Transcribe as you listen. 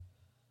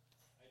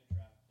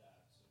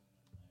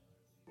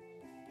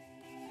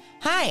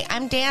Hi,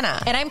 I'm Dana.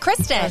 And I'm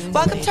Kristen.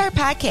 Welcome to our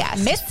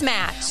podcast,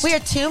 Mismatched. We are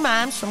two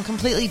moms from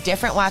completely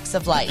different walks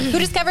of life who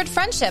discovered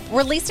friendship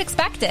where least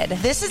expected.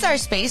 This is our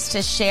space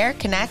to share,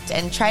 connect,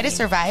 and try to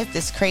survive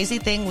this crazy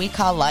thing we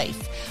call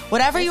life.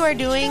 Whatever you are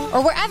doing,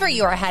 or wherever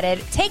you are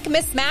headed, take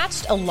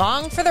Mismatched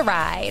along for the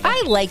ride.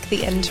 I like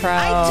the intro.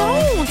 I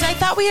don't. I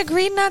thought we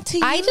agreed not to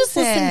use I just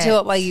listened to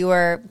it while you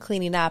were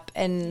cleaning up,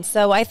 and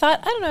so I thought,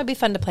 I don't know, it'd be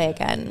fun to play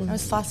again. I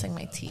was flossing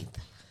my teeth.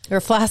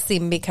 You're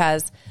flossing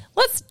because...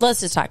 Let's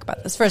just talk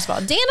about this. First of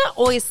all, Dana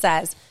always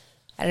says,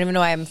 I don't even know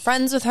why I'm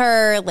friends with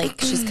her.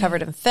 Like, she's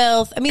covered in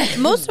filth. I mean,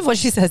 most of what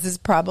she says is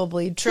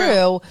probably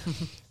true.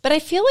 But I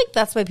feel like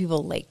that's why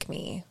people like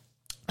me.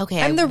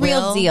 Okay. I'm the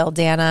real deal,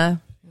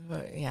 Dana.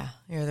 Yeah,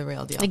 you're the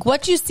real deal. Like,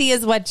 what you see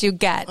is what you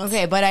get.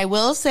 Okay, but I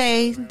will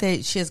say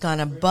that she has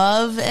gone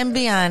above and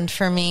beyond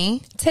for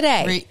me.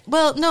 Today.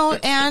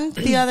 And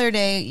the other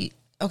day...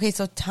 Okay,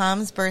 so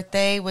Tom's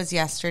birthday was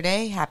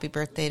yesterday. Happy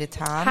birthday to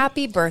Tom.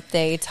 Happy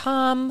birthday,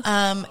 Tom.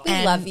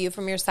 We love you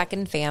from your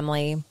second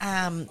family.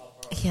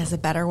 He has a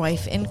better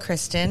wife in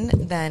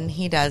Kristen than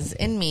he does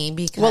in me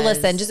because... Well,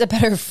 listen, just a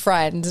better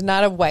friend,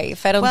 not a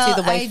wife. I don't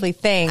do the wifely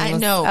things I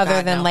know,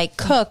 other than like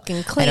cook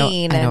and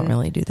clean. I don't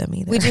really do them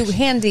either. We do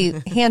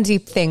handy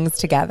things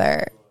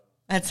together.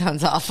 That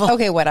sounds awful.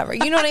 Okay, whatever.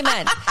 You know what I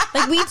meant.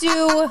 Like we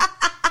do...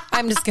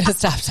 I'm just going to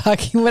stop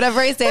talking. Whatever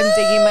I say, I'm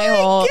digging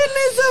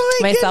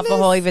myself a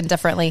hole even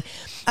differently.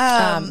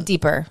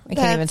 Deeper. I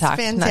can't even talk.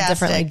 Fantastic. Not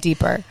differently,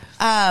 deeper.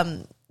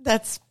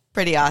 That's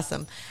pretty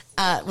awesome.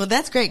 Well,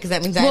 that's great because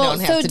that means I don't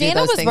have to do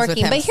those things with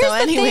him. But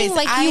here's the thing,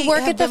 like you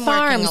work at the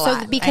farm.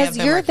 So because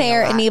you're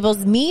there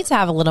enables me to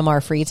have a little more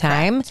free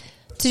time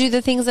to do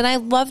the things. And I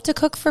love to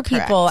cook for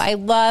people. I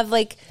love,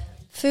 like,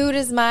 food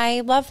is my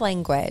love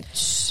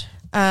language.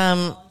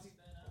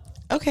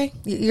 Okay.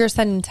 You're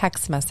sending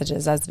text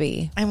messages as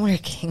I'm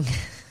working.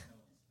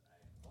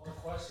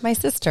 My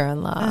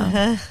sister-in-law.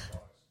 Uh-huh.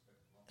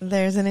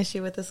 There's an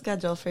issue with the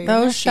schedule for your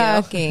nephew.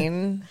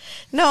 Shocking.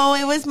 No,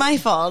 it was my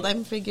fault.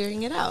 I'm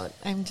figuring it out.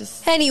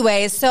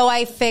 Anyway, so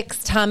I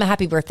fixed Tom a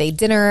happy birthday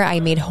dinner. I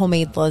made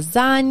homemade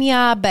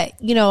lasagna, but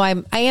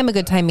I am a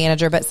good time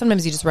manager, but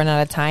sometimes you just run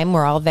out of time.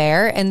 We're all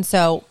there. And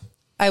so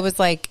I was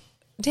like,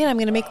 Dan, I'm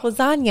going to make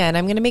lasagna and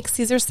I'm going to make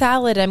Caesar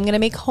salad. I'm going to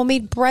make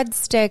homemade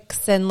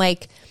breadsticks and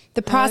like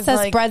the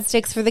processed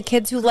breadsticks for the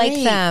kids who like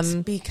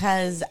them.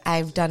 Because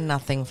I've done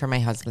nothing for my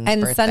husband's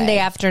birthday. And Sunday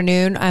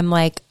afternoon, I'm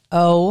like,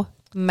 oh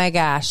my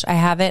gosh, I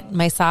have it.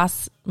 My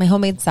sauce, my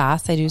homemade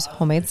sauce, I do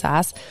homemade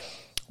sauce,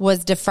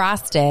 was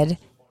defrosted,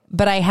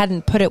 but I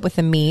hadn't put it with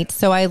the meat.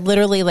 So I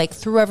literally like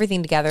threw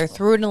everything together,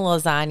 threw it in a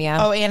lasagna.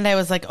 Oh, and I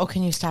was like,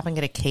 can you stop and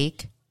get a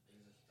cake?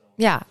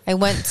 Yeah. I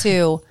went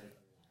to...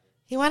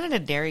 He wanted a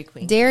Dairy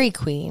Queen. Dairy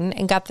Queen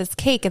and got this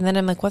cake. And then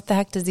I'm like, what the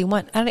heck does he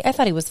want? I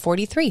thought he was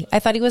 43. I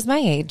thought he was my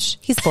age.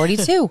 He's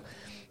 42.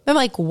 I'm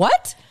like,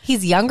 what?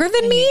 He's younger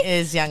than me? He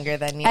is younger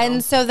than you.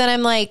 And so then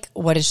I'm like,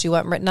 what does she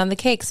want written on the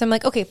cake? So I'm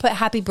like, okay, put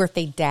happy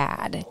birthday,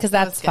 Dad, because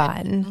that's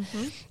fun.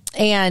 Mm-hmm.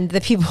 And the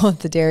people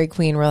at the Dairy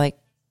Queen were like,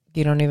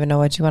 you don't even know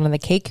what you want on the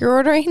cake you're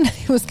ordering?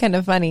 It was kind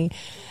of funny.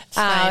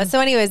 So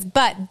anyways,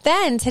 but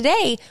then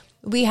today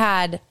we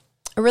had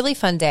a really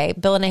fun day.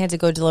 Bill and I had to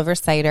go deliver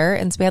cider.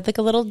 And so we had like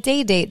a little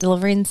day date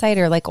delivering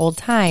cider like old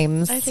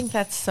times. I think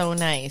that's so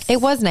nice. It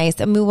was nice.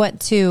 And we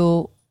went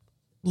to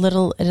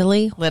Little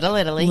Italy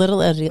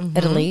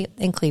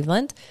in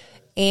Cleveland.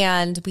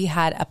 And we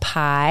had a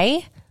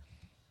pie.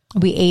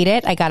 We ate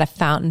it. I got a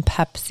fountain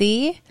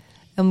Pepsi.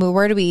 And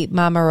where do we eat?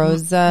 Mama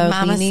Rosa?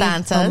 Mama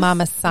Santa's. Oh,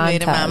 Mama Santa's. We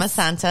ate at Mama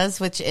Santa's,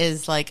 which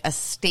is like a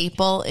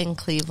staple in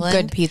Cleveland.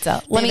 Good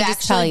pizza. Let me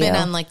just tell you. They've actually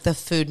been on like the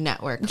Food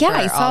Network. Yeah,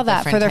 I saw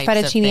that for their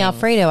fettuccine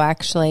Alfredo,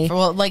 actually.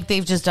 Well, like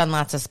they've just done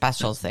lots of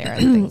specials there.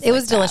 And things it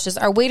was delicious.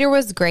 Our waiter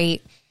was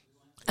great.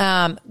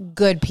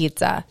 Good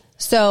pizza.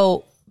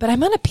 But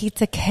I'm on a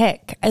pizza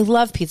kick. I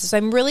love pizza. So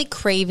I'm really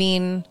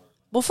craving...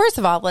 Well, first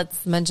of all,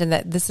 let's mention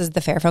that this is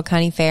the Fairfield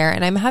County Fair,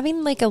 and I'm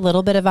having like a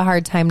little bit of a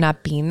hard time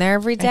not being there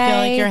every day. I feel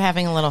like you're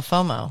having a little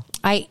FOMO.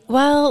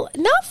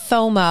 Not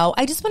FOMO.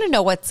 I just want to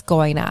know what's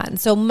going on.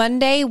 So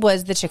Monday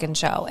was the chicken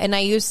show, and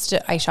I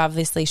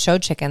obviously show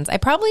chickens. I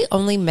probably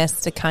only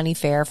missed a county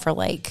fair for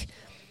like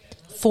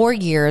 4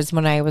 years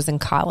when I was in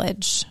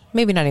college.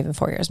 Maybe not even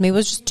 4 years. Maybe it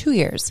was just 2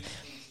 years.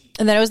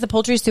 And then I was the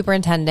poultry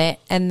superintendent,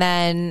 and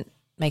then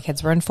my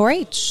kids were in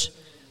 4-H.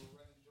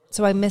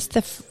 So I missed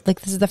this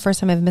is the first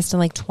time I've missed in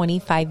like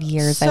 25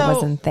 years I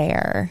wasn't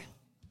there.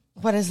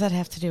 What does that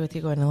have to do with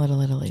you going to Little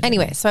Italy?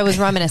 Anyway, so I was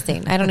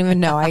reminiscing. I don't even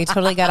know. I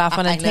totally got off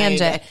on a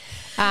tangent.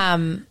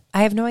 I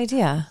have no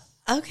idea.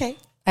 Okay.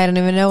 I don't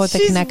even know what the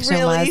connection was.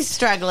 She's really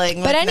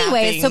struggling. But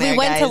anyway, so we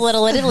went to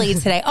Little Italy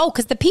today. Oh,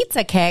 because the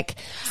pizza kick.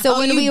 So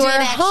when we were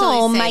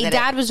home, my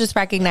dad was just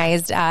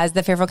recognized as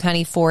the Fairfield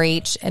County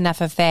 4-H and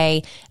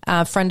FFA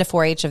Friend of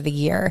 4-H of the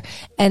Year.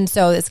 And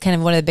so it's kind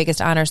of one of the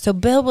biggest honors. So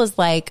Bill was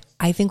like,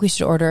 I think we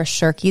should order a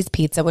Shirky's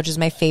pizza, which is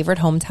my favorite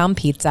hometown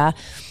pizza.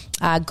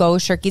 Go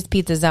Shirky's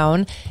Pizza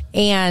Zone.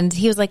 And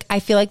he was like, I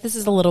feel like this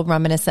is a little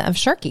reminiscent of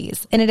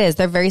Shirky's. And it is.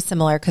 They're very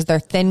similar because they're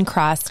thin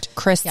crust,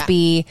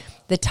 crispy. Yeah.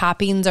 The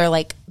toppings are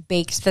like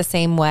baked the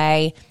same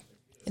way.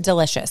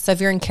 Delicious. So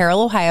if you're in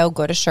Carroll, Ohio,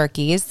 go to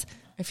Shirky's.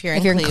 If you're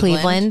in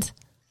Cleveland,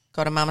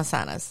 go to Mama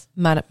Sana's.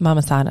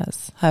 Mama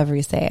Sana's, however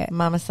you say it.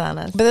 Mama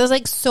Sana's. But there's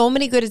like so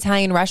many good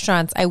Italian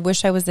restaurants. I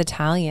wish I was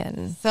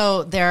Italian.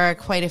 So there are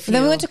quite a few. And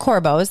then we went to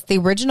Corbo's, the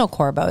original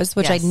Corbo's,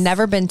 which I'd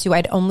never been to.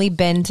 I'd only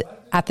been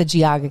at the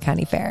Geauga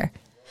County Fair.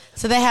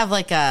 So they have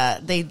like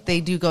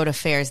they do go to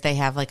fairs. They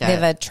have like they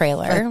have a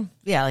trailer.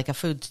 Like a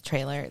food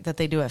trailer that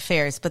they do at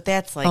fairs. But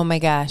that's like, oh my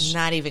gosh,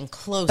 not even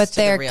close but to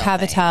the real thing. But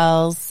their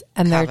cavatells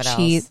and their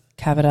cheese.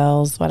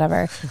 Cavatells,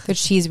 whatever. Their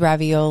cheese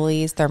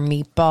raviolis, their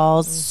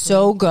meatballs,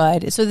 so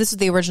good. So this was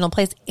the original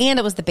place, and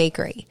it was the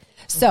bakery.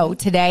 So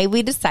today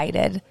we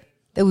decided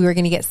that we were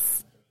going to get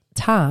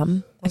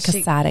Tom a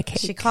cassata cake.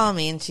 She called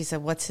me and she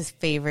said, what's his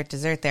favorite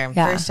dessert there? And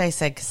first I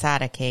said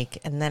cassata cake,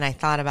 and then I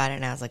thought about it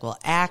and I was like, well,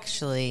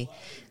 actually,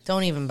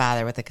 don't even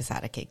bother with the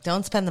cassata cake.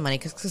 Don't spend the money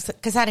because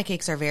cassata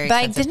cakes are very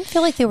expensive. But I didn't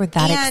feel like they were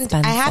that expensive.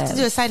 And I have to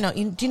do a side note.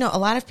 Do you know a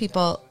lot of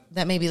people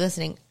that may be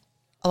listening,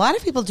 a lot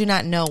of people do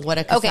not know what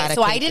a cassata cake is. Okay,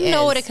 so I didn't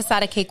know what a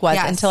cassata cake was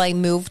until I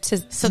moved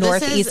to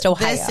Northeast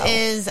Ohio. This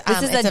is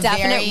a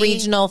definite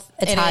regional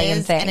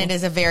Italian thing. And it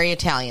is a very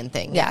Italian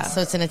thing. Yeah.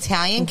 So it's an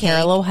Italian cake.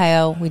 Carroll,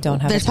 Ohio, we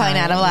don't have There's probably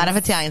not a lot of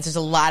Italians. There's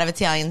a lot of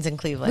Italians in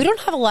Cleveland. We don't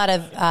have a lot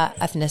of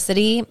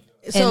ethnicity.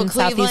 So in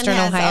Cleveland southeastern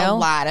has Ohio. a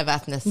lot of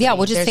ethnicity. Yeah,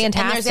 which is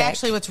fantastic. And there's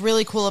actually what's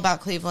really cool about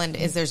Cleveland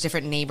is there's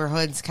different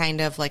neighborhoods, kind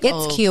of like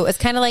it's cute. It's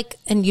kind of like,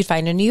 and you'd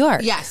find in New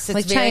York. Yes, it's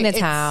like very,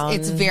 Chinatown.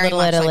 It's very Little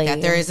much Italy. like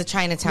that. There is a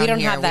Chinatown. We don't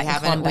here. have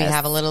that. We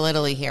have a Little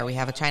Italy here. We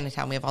have a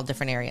Chinatown. We have all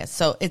different areas.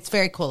 So it's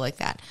very cool like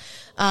that.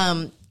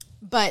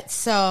 But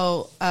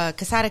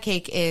cassata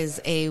cake is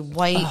a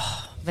white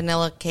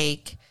vanilla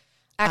cake.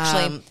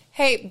 Actually,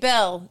 hey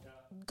Bill,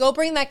 go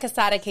bring that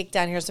cassata cake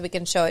down here so we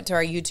can show it to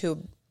our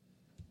YouTube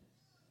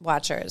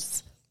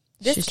watchers.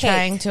 She's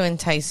trying to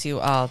entice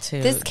you all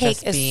to this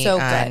cake is so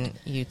on good.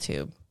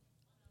 YouTube.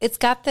 It's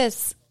got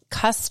this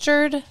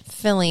custard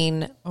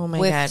filling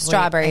with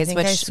strawberries,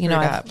 which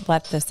I've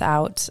let this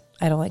out.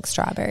 I don't like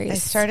strawberries.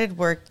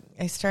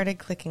 I started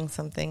clicking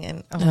something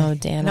and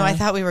Dana. No, I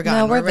thought we were gone.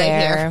 No, we're right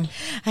there. Here.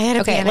 I had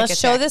a panic let's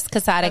attack. show this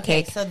cassata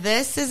cake. So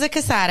this is a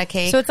cassata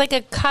cake. So it's like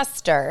a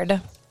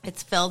custard.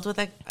 It's filled with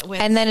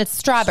and then it's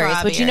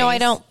strawberries, which I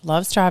don't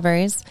love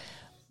strawberries.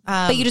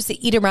 But you just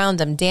eat around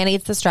them. Dana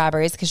eats the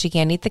strawberries because she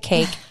can't eat the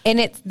cake, and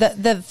it's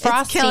the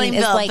frosting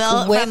is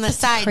like whipped from the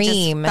side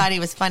cream. Just thought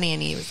he was funny,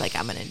 and he was like,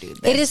 "I'm going to do this."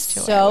 It is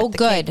so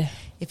good.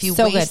 If you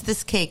waste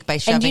this cake by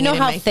shoving it in my face. And do you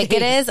know how thick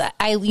it is?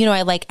 I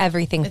like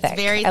everything thick.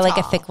 Very I like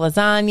a thick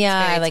lasagna.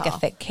 I like tall. a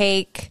thick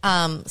cake.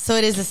 So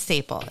it is a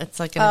staple. It's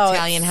like an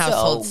Italian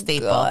household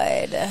staple.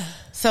 Good.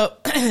 So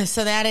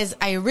that is.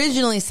 I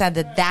originally said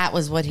that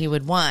was what he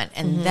would want,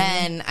 and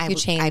then I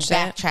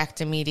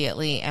backtracked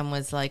immediately and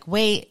was like,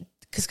 "Wait."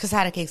 Because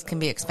cassata cakes can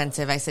be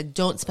expensive. I said,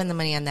 don't spend the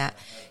money on that.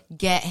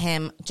 Get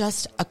him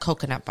just a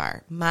coconut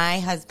bar.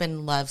 My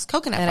husband loves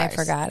coconut bars. And I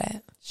forgot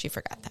it. She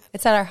forgot that.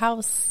 It's at our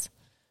house.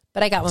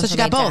 But I got one for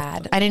my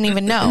dad. I didn't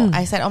even know.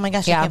 I said, oh my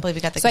gosh, I can't believe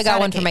you got the cassata cake. So I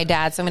got one for my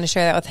dad, so I'm going to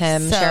share that with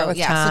him, share it with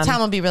Tom. So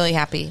Tom will be really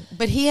happy.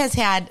 But he has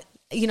had,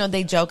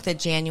 they joke that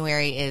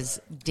January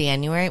is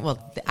January. Well,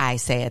 I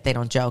say it. They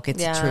don't joke.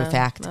 It's a true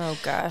fact. Oh,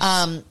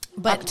 gosh.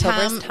 But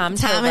Tom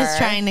is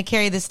trying to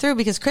carry this through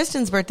because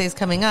Kristen's birthday is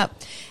coming up.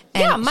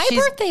 And my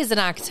birthday's in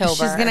October.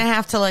 She's going to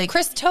have to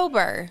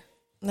Christober.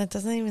 That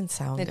doesn't even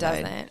sound good. It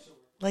doesn't.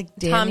 Like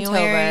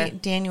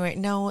January.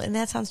 No, and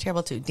that sounds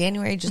terrible too.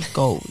 January just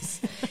goes.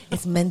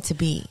 It's meant to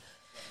be.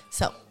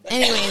 So,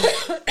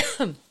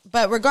 anyways,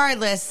 but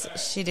regardless,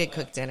 she did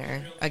cook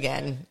dinner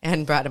again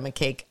and brought him a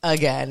cake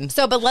again.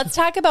 So, but let's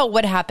talk about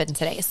what happened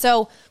today.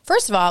 So,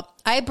 first of all,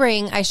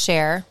 I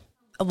share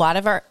a lot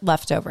of our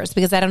leftovers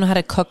because I don't know how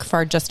to cook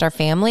for just our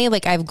family.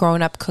 Like I've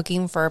grown up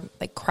cooking for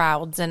like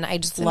crowds and I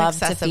just love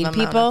to feed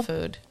people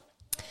food.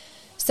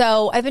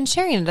 So I've been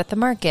sharing it at the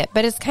market,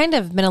 but it's kind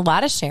of been a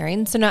lot of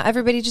sharing. So now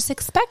everybody just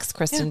expects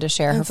Kristen to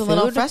share her food. It's a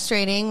little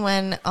frustrating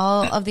when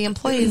all of the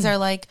employees are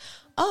like,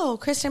 oh,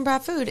 Kristen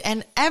brought food,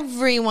 and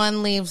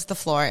everyone leaves the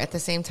floor at the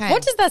same time.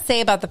 What does that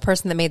say about the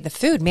person that made the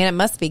food? Man, it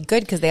must be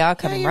good because they all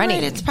come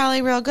running. Right. It's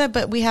probably real good,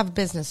 but we have a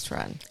business to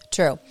run.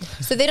 True.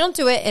 So they don't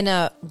do it in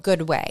a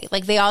good way.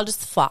 Like they all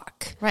just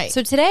flock. Right.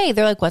 So today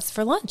they're like, what's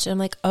for lunch? And I'm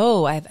like,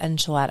 oh, I have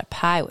enchilada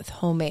pie with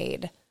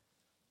homemade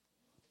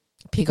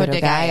pico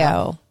de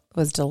gallo. It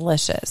was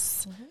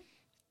delicious. Mm-hmm.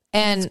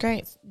 And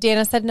great.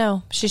 Dana said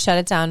no. She shut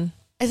it down.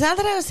 It's not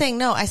that I was saying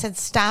no. I said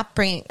stop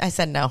bringing. I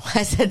said no.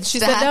 I said she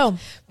said no.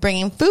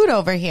 Bringing food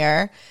over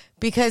here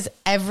because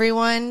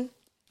everyone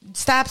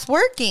stops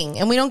working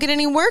and we don't get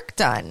any work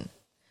done.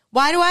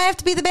 Why do I have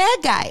to be the bad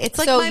guy? It's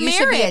like my marriage. So you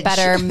should be a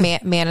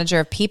better manager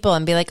of people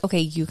and be like, okay,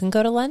 you can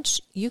go to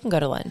lunch. You can go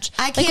to lunch.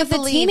 I can't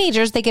believe the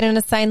teenagers, they get an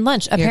assigned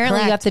lunch.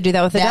 Apparently, you have to do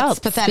that with adults.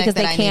 That's pathetic because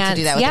that I need to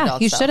do that with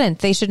adults. You shouldn't.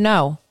 They should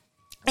know.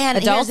 And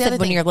adults,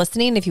 when you're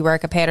listening, if you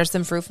work at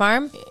Patterson Fruit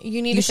Farm,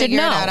 you need to figure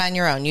it out on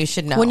your own. You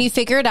should know. When you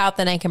figure it out,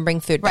 then I can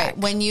bring food back.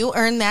 When you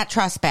earn that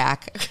trust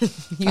back. But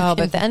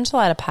the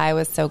enchilada pie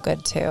was so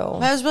good too.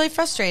 I was really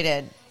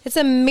frustrated. It's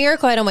a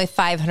miracle I don't weigh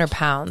 500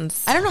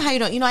 pounds. I don't know how you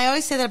don't. I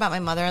always say that about my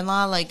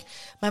mother-in-law. Like,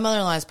 my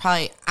mother-in-law is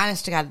probably,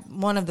 honest to God,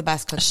 one of the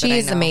best cooks that I know.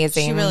 She's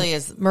amazing. She really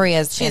is.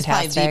 Maria's She's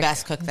fantastic. Probably the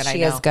best cook that I know.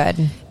 She is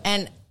good.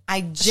 And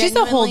I genuinely... She's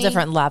a whole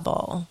different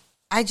level.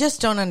 I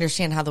just don't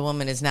understand how the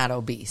woman is not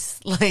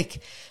obese.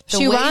 Like, the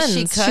she way runs.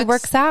 she cooks. She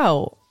works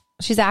out.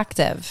 She's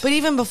active. But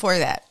even before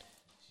that,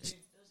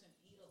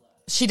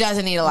 she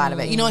doesn't eat a lot of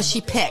it.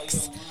 She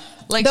picks.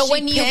 Like, but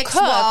when you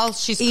cook, while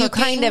she's cooking, you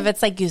kind of,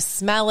 it's like you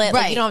smell it. Right.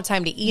 Like you don't have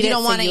time to eat it. You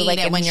don't want to eat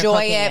it when you're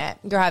cooking it.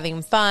 You're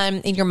having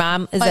fun. And your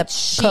mom is a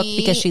cook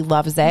because she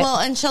loves it. Well,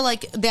 and she'll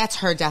that's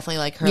her, definitely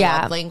like her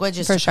love language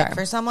is to cook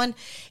for someone.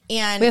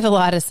 And we have a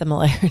lot of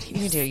similarities.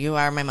 You do. You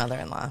are my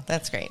mother-in-law.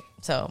 That's great.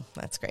 So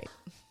that's great.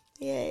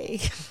 Yay.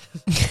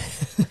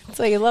 That's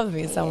why you love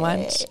me so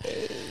much.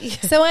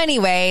 So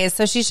anyways,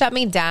 so she shut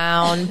me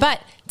down. But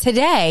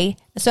today,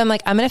 so I'm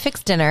like, I'm going to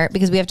fix dinner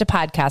because we have to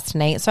podcast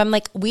tonight. So I'm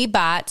like, we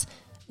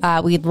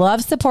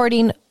love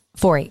supporting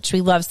 4-H.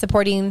 We love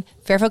supporting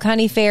Fairfield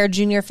County Fair,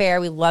 Junior Fair.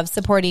 We love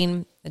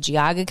supporting the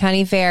Geauga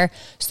County Fair.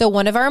 So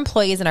one of our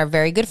employees and our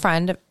very good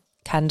friend,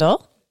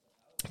 Kendall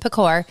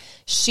Pecor,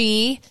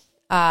 she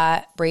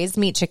raised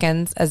meat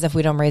chickens as if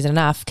we don't raise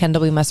enough.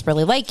 Kendall, we must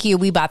really like you.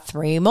 We bought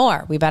 3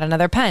 more. We bought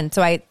another pen.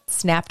 So I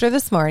snapped her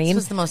this morning. This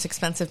was the most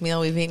expensive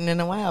meal we've eaten in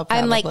a while,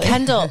 probably. I'm like,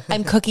 Kendall,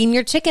 I'm cooking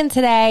your chicken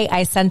today.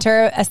 I sent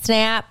her a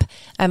snap.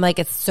 I'm like,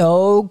 it's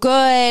so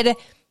good.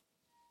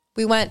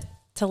 We went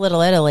to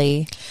Little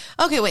Italy.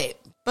 Okay, wait.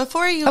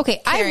 Before you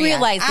I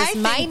realized this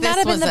might not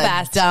have been the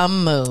best.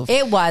 Dumb move.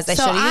 It was. I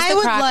should have used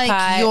the crock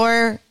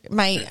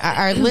pot.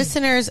 Our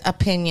listeners'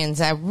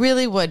 opinions. I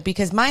really would,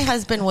 because my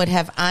husband would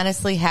have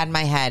honestly had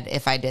my head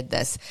if I did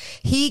this.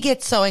 He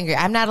gets so angry.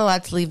 I'm not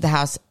allowed to leave the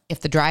house if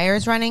the dryer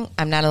is running.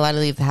 I'm not allowed to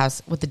leave the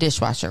house with the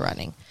dishwasher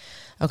running.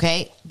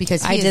 Okay,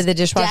 because I did the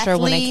dishwasher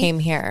when I came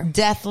here.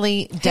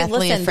 Deathly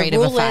afraid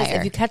of a fire. Is,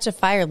 if you catch a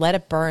fire, let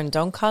it burn.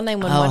 Don't call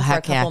 911 for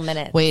a couple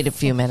minutes. Wait a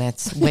few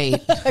minutes.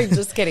 Wait. I'm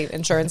just kidding.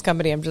 Insurance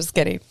company. I'm just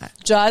kidding.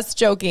 Just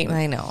joking.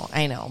 I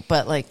know.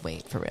 But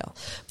wait, for real.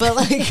 But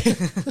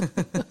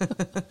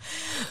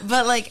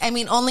I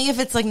mean, only if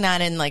it's not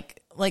in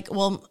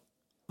well,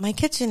 my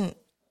kitchen.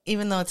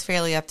 Even though it's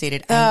fairly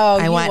updated,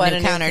 I want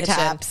new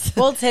countertops.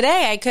 Well,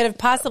 today I could have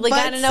possibly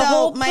gotten a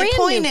whole brand new kitchen.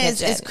 My point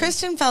is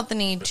Kristen felt the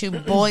need to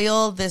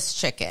boil this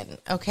chicken,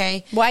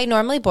 okay? Well, I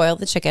normally boil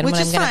the chicken when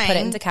I'm going to put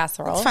it into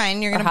casserole. It's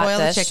fine. You're going to boil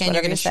the chicken.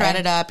 You're going to shred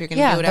it up. You're going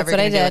to do whatever you're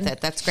going to do with it.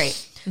 That's great.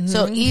 Mm-hmm.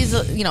 So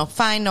easy,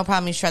 fine, no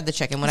problem. You shred the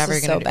chicken, whatever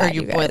you're going to do. Or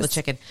you boil the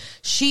chicken.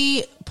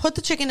 She put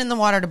the chicken in the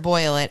water to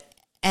boil it.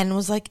 And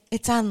was like,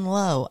 it's on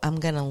low. I'm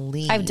going to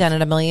leave. I've done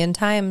it a million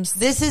times.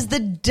 This is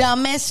the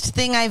dumbest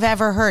thing I've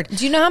ever heard.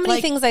 Do you know how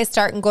many things I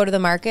start and go to the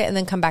market and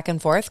then come back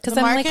and forth? Because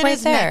I'm right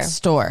there.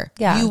 Next door.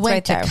 Yeah, you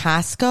went to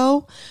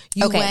Costco.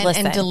 You went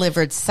and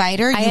delivered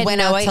cider. You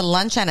went out to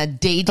lunch on a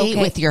date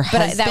with your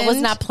husband. But that was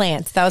not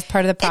planned. That was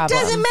part of the problem.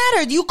 It doesn't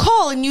matter. You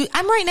call and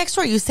I'm right next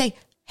door. You say,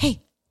 hey,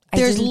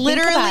 there's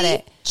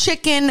literally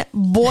chicken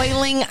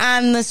boiling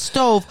on the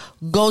stove.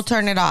 Go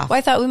turn it off. Well,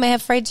 I thought we might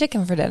have fried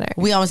chicken for dinner.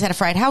 We almost had a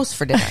fried house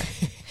for dinner.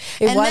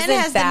 And then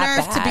has the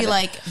nerve to be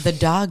like, the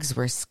dogs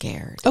were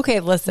scared. Okay,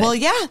 listen. Well,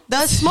 yeah,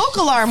 the smoke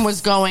alarm was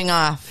going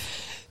off.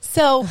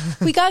 So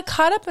we got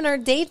caught up in our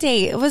date.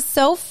 It was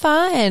so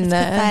fun. It's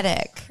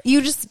pathetic.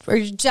 You just are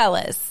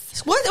jealous.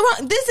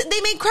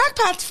 They made crock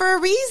pots for a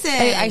reason.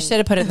 I should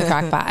have put it in the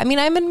crock pot. I mean,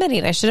 I'm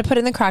admitting I should have put it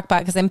in the crock pot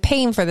because I'm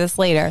paying for this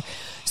later.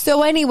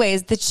 So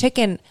anyways, the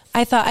chicken,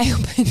 I thought I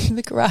opened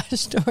the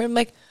garage door. I'm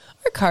like,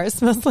 our car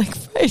smells like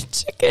fried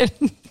chicken.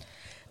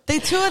 The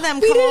two of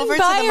them come over to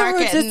the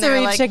market and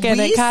they're like, chicken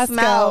we at Costco.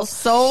 Smell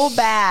so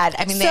bad.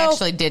 I mean, they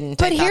actually didn't.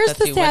 But here's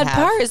the sad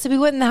part. So we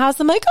went in the house.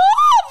 I'm like,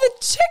 oh,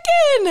 the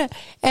chicken.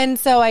 And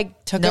so I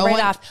took it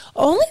right off.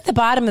 Only the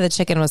bottom of the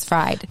chicken was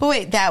fried. But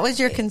wait, that was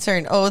your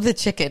concern. Oh, the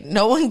chicken.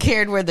 No one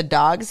cared where the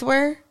dogs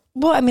were?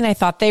 Well, I mean, I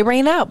thought they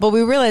ran out, but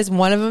we realized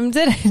one of them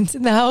didn't.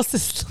 And the house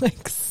is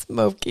like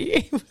smoky.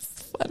 It was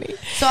funny.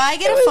 So I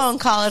get a phone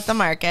call at the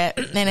market,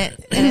 and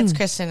it's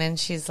Kristen, and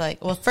she's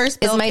like, "Well, first,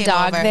 Bill is my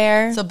dog over.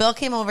 there?" So Bill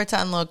came over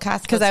to unload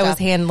Costco because I was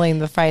handling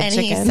the fried chicken,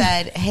 and he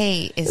said,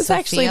 "Hey, is Sophia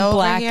actually over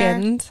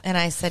blackened?" Here? And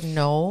I said,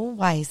 "No."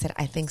 Why? He said,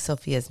 "I think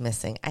Sophia's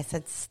missing." I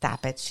said,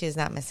 "Stop it. She is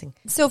not missing."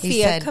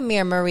 Sophia, come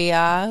here,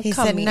 Maria. He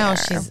said, "No,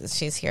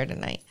 she's here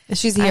tonight.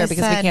 She's here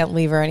because we can't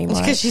leave her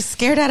anymore because she's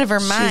scared out of her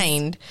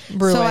mind."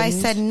 So I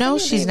said, "No,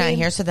 she's not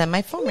here." So then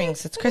my phone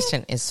rings. It's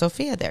Kristen. Is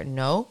Sophia there?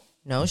 No,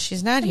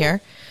 she's not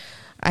here.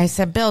 I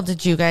said, Bill,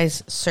 did you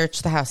guys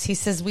search the house? He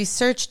says, we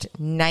searched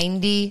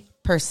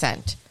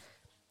 90%.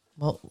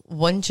 well,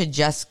 wouldn't you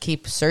just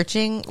keep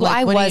searching? Well,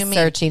 I was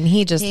searching.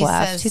 He just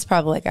left. He's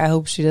probably like, I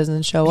hope she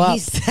doesn't show up. He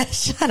said,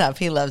 shut up.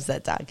 He loves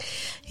that dog.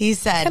 He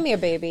said, come here,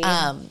 baby.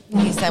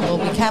 He said, well,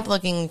 we kept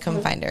looking and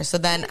couldn't find her. So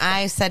then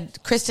I said,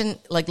 Kristen,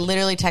 like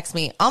literally text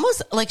me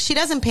almost like she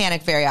doesn't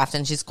panic very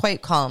often. She's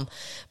quite calm,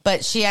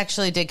 but she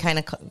actually did kind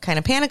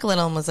of panic a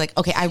little and was like,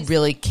 okay, I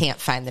really can't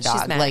find the dog.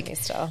 She's mad like at me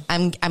still.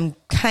 I'm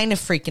kind of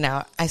freaking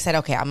out. I said,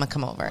 okay, I'm gonna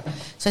come over.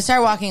 So I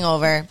started walking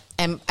over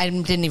and I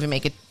didn't even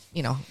make it,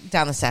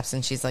 down the steps,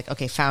 and she's like,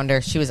 okay, found her.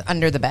 She was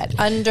under the bed.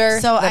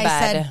 So I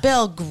said,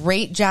 Bill,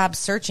 great job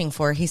searching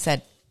for her. He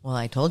said, well,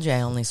 I told you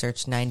I only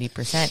searched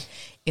 90%.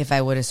 If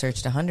I would have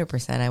searched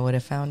 100%, I would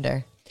have found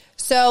her.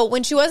 So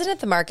when she wasn't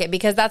at the market,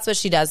 because that's what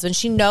she does, when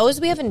she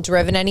knows we haven't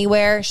driven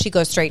anywhere, she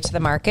goes straight to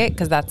the market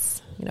because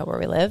that's, where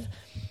we live.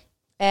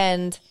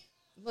 And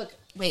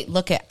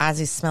look at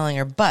Ozzy smelling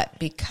her butt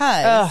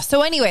because.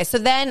 So anyway, so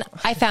then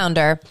I found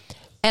her.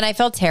 And I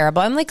felt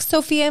terrible. I'm like,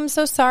 Sophia, I'm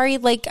so sorry.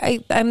 Like,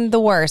 I'm the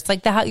worst.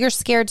 Like, you're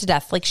scared to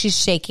death. Like,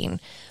 she's shaking.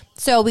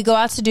 So we go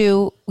out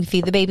we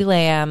feed the baby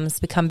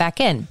lambs. We come back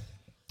in.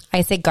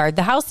 I say, guard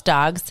the house,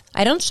 dogs.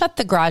 I don't shut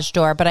the garage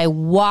door, but I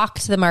walk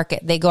to the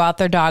market. They go out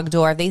their dog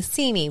door. They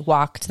see me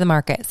walk to the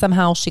market.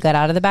 Somehow she got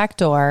out of the back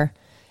door,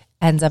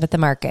 ends up at the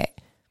market.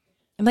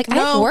 I'm like, I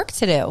have work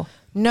to do.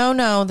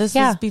 No. This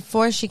was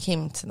before she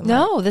came to the market.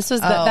 No, this was,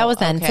 that was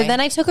then. Okay. So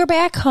then I took her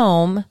back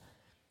home,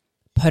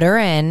 put her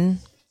in.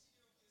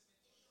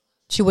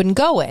 She wouldn't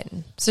go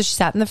in. So she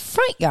sat in the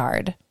front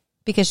yard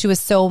because she was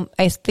so,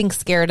 I think,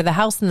 scared of the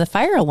house and the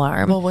fire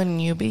alarm. Well,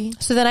 wouldn't you be?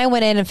 So then I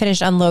went in and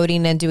finished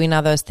unloading and doing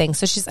all those things.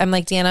 So I'm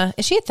like, Deanna,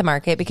 is she at the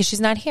market? Because she's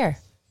not here.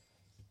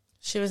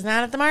 She was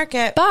not at the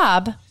market.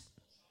 Bob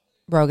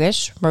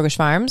Rogish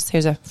Farms.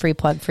 Here's a free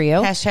plug for you.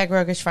 Hashtag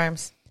Rogish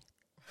Farms.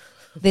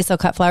 They sell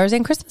cut flowers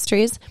and Christmas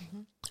trees.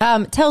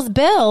 Tells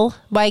Bill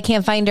why I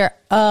can't find her.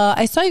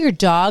 I saw your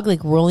dog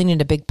like rolling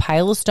in a big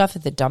pile of stuff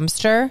at the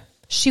dumpster.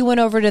 She went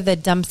over to the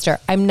dumpster.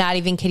 I'm not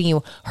even kidding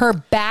you. Her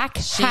back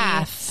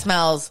half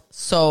smells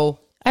so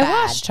bad. I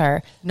washed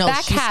her. No,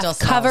 back she half still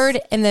smells. Covered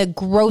in the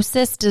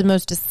grossest, the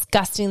most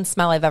disgusting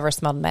smell I've ever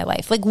smelled in my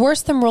life. Like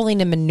worse than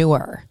rolling in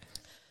manure.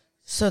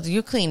 So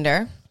you cleaned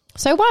her.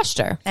 So I washed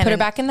her. Put her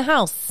back in the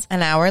house.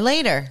 An hour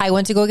later. I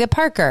went to go get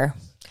Parker.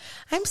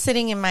 I'm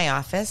sitting in my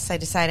office. I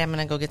decide I'm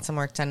going to go get some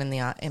work done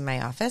in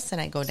my office,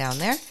 and I go down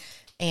there,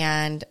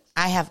 and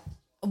I have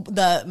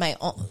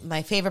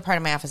my favorite part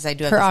of my office. I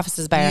do have her office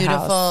is by beautiful,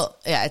 her house.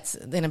 Yeah, it's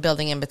in a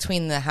building in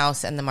between the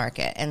house and the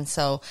market, and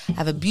so I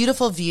have a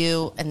beautiful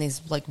view and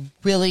these like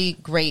really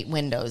great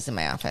windows in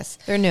my office.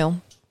 They're new.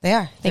 They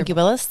are. Thank you,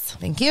 Willis.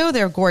 Thank you.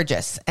 They're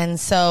gorgeous, and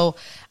so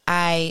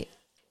I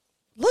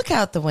look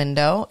out the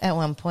window at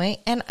one point,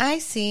 and I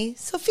see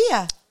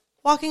Sophia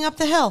walking up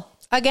the hill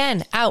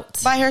again,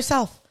 out by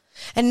herself.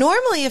 And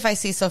normally, if I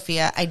see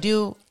Sophia, I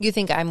do. You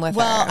think I'm with her?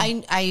 Well,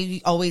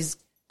 I always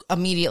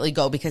immediately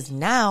go because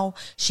now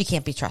she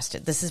can't be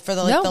trusted. This is for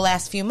the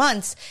last few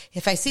months.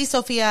 If I see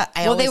Sophia,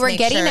 they were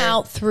getting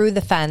out through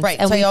the fence, right?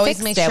 And so we I always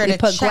fixed make it. sure we to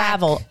put check.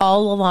 gravel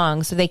all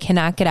along so they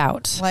cannot get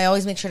out. Well, I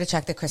always make sure to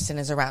check that Kristen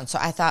is around. So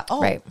I thought,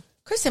 right.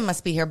 Kristen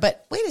must be here.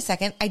 But wait a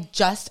second, I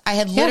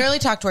had literally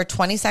talked to her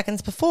 20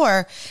 seconds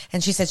before,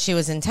 and she said she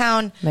was in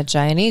town at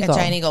Giant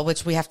Eagle,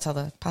 which we have to tell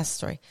the pasta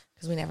story.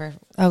 Because we never.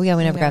 Oh yeah,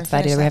 we never got to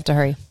that either. We have to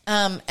hurry.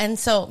 And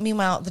so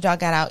meanwhile, the dog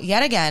got out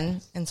yet again,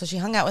 and so she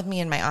hung out with me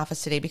in my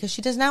office today because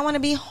she does not want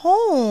to be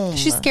home.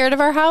 She's scared of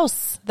our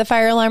house. The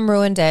fire alarm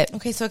ruined it.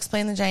 Okay, so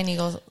explain the Giant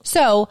Eagle.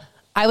 So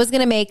I was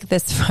going to make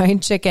this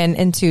fried chicken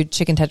into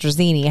chicken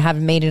tetrazzini. I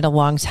haven't made it in a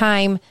long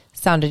time.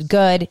 Sounded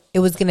good. It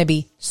was going to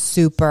be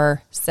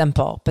super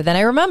simple, but then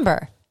I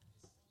remember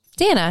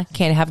Dana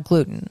can't have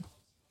gluten.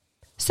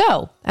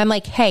 So I'm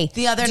like, hey,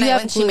 the other night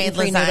when she made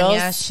lasagna,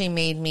 noodles? She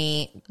made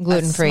me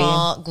gluten-free,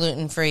 small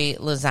gluten-free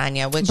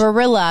lasagna, which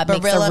Barilla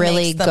makes a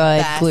really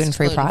good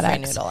gluten-free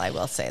product. Noodle, I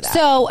will say that.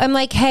 So I'm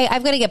like, hey,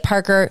 I've got to get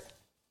Parker.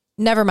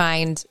 Never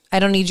mind. I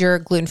don't need your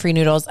gluten-free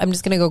noodles. I'm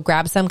just going to go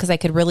grab some because I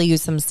could really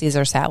use some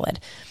Caesar salad.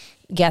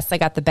 Yes, I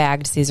got the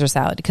bagged Caesar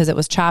salad because it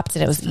was chopped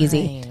and it was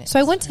easy. So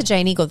I went to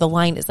Giant Eagle. The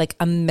line is like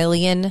 1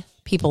 million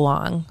people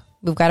long.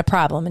 We've got a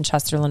problem in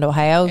Chesterland,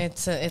 Ohio.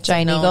 It's Giant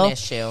a known Eagle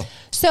issue.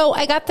 So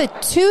I got the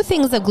 2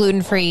 things of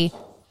gluten-free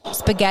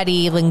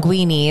spaghetti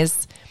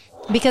linguinis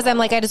because I'm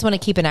like, I just want to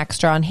keep an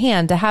extra on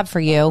hand to have for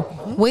you.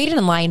 Waited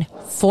in line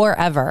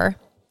forever.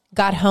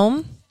 Got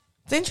home.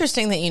 It's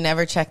interesting that you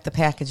never checked the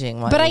packaging.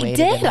 But I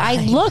did.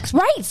 I looked.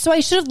 Right. So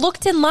I should have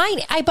looked in line.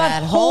 I bought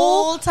that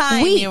whole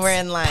time you were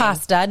in line.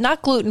 Pasta,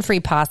 not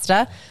gluten-free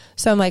pasta.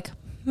 So I'm like,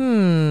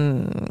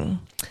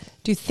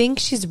 do you think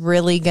she's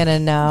really going to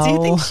know? Do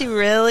you think she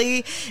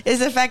really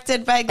is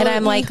affected by gluten? And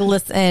I'm like,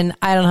 listen,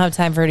 I don't have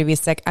time for her to be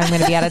sick. I'm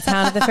going to be out of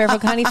town at the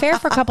Fairfield County Fair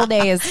for a couple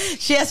days.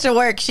 She has to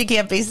work. She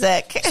can't be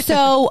sick.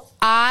 So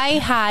I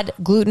had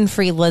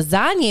gluten-free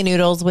lasagna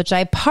noodles, which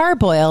I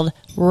parboiled,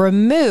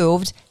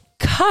 removed,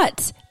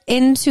 cut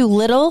into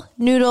little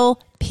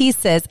noodle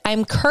pieces.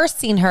 I'm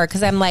cursing her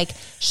because I'm like,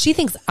 she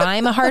thinks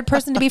I'm a hard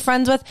person to be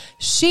friends with.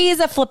 She's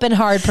a flippin'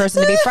 hard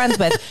person to be friends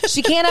with.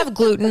 She can't have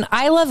gluten.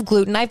 I love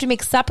gluten. I have to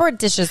make separate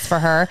dishes for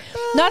her.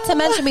 Not to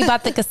mention we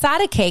bought the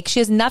casada cake. She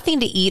has nothing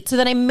to eat. So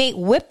then I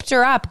whipped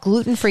her up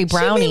gluten-free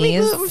brownies. She made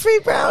me gluten-free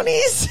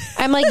brownies.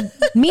 I'm like,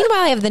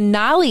 meanwhile, I have the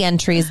Nolly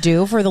entries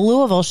due for the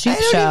Louisville Sheep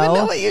Show. I don't even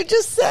know what you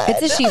just said.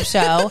 It's a sheep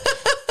show.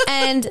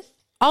 And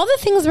all the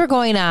things were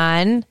going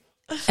on.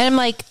 And I'm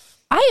like,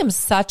 I am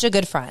such a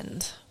good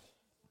friend.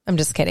 I'm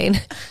just kidding.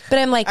 But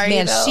I'm like,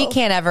 man, she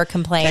can't ever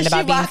complain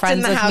about being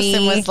friends with me.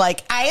 And was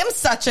like, I am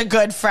such a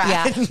good friend.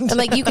 Yeah. I'm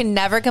like, you can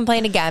never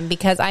complain again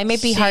because I may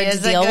be hard to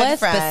deal with,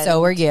 but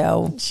so are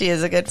you. She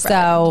is a good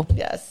friend. So,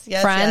 yes,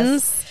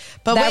 friends. Yes.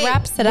 But that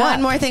wraps it up.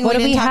 One more thing we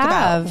didn't talk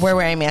about. We're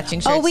wearing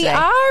matching shirts we today.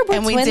 are. We're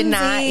and we did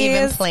not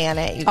even plan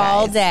it, you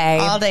guys.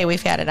 All day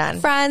we've had it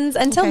on. Friends,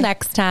 until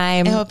next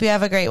time. I hope you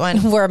have a great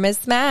one. We're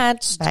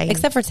mismatched. Bye.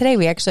 Except for today,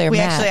 we actually are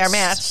matched. We actually are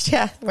matched.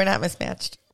 Yeah, we're not mismatched.